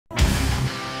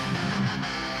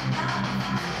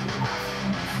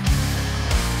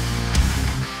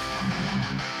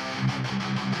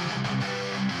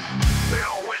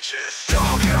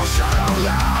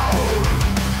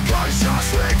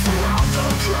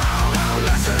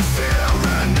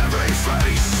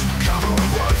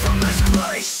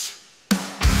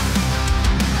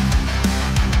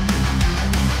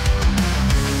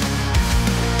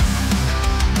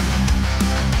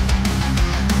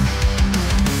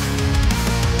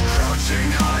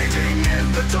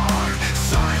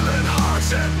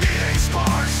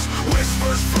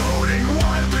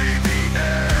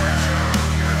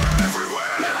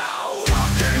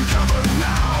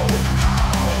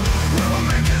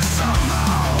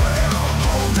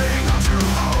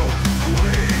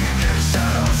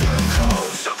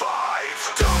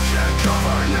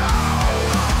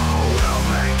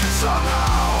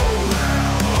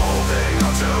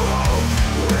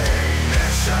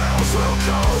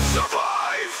go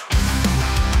survive.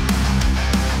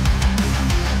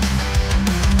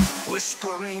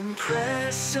 Whispering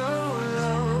prayers so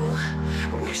low,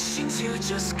 wishing to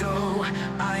just go,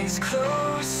 eyes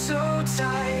closed so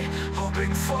tight,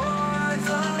 hoping for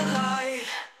the light.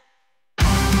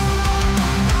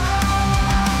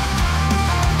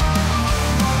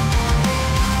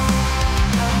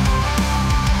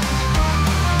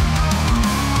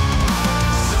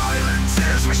 Silent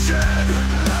tears we shed,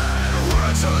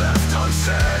 words are left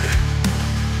unsaid,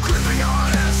 gripping our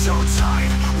hands so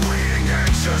tight, waiting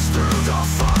anxious through the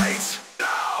fight.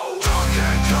 Now, dark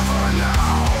and cover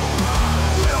now,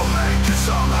 we'll make it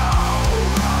somehow,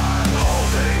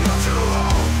 holding on to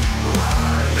hope,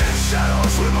 in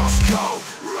shadows we must cope.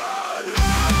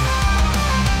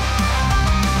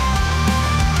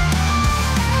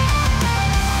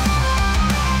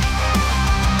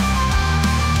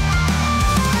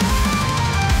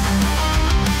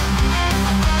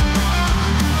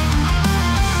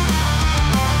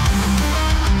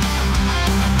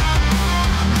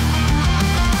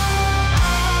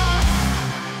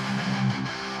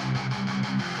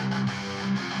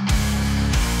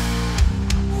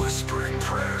 Whispering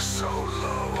prayers so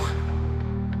low,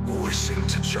 wishing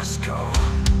to just go,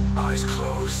 eyes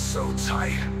closed so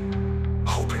tight,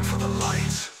 hoping for the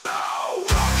light. Now,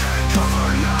 rock and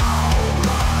cover now,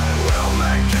 we'll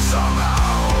make it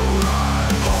somehow,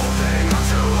 holding on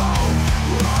to hope,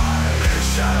 in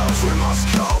shadows we must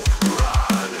cope.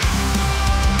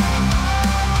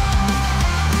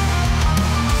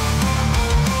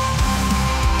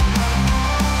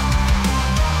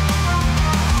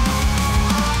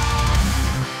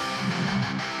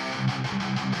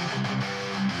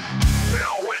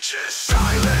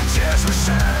 Silent as we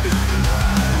said,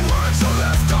 words are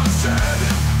left unsaid,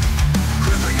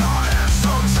 gripping our hands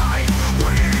so tight,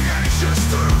 waiting anxious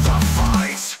through the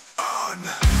fight.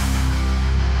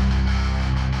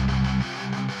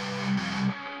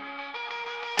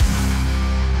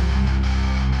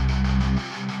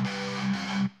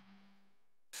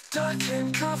 Dark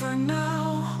and cover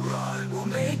now, right, we'll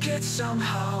make it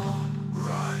somehow,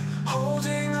 right,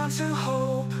 holding on to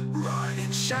hope, right,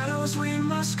 in shadows we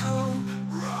must cope.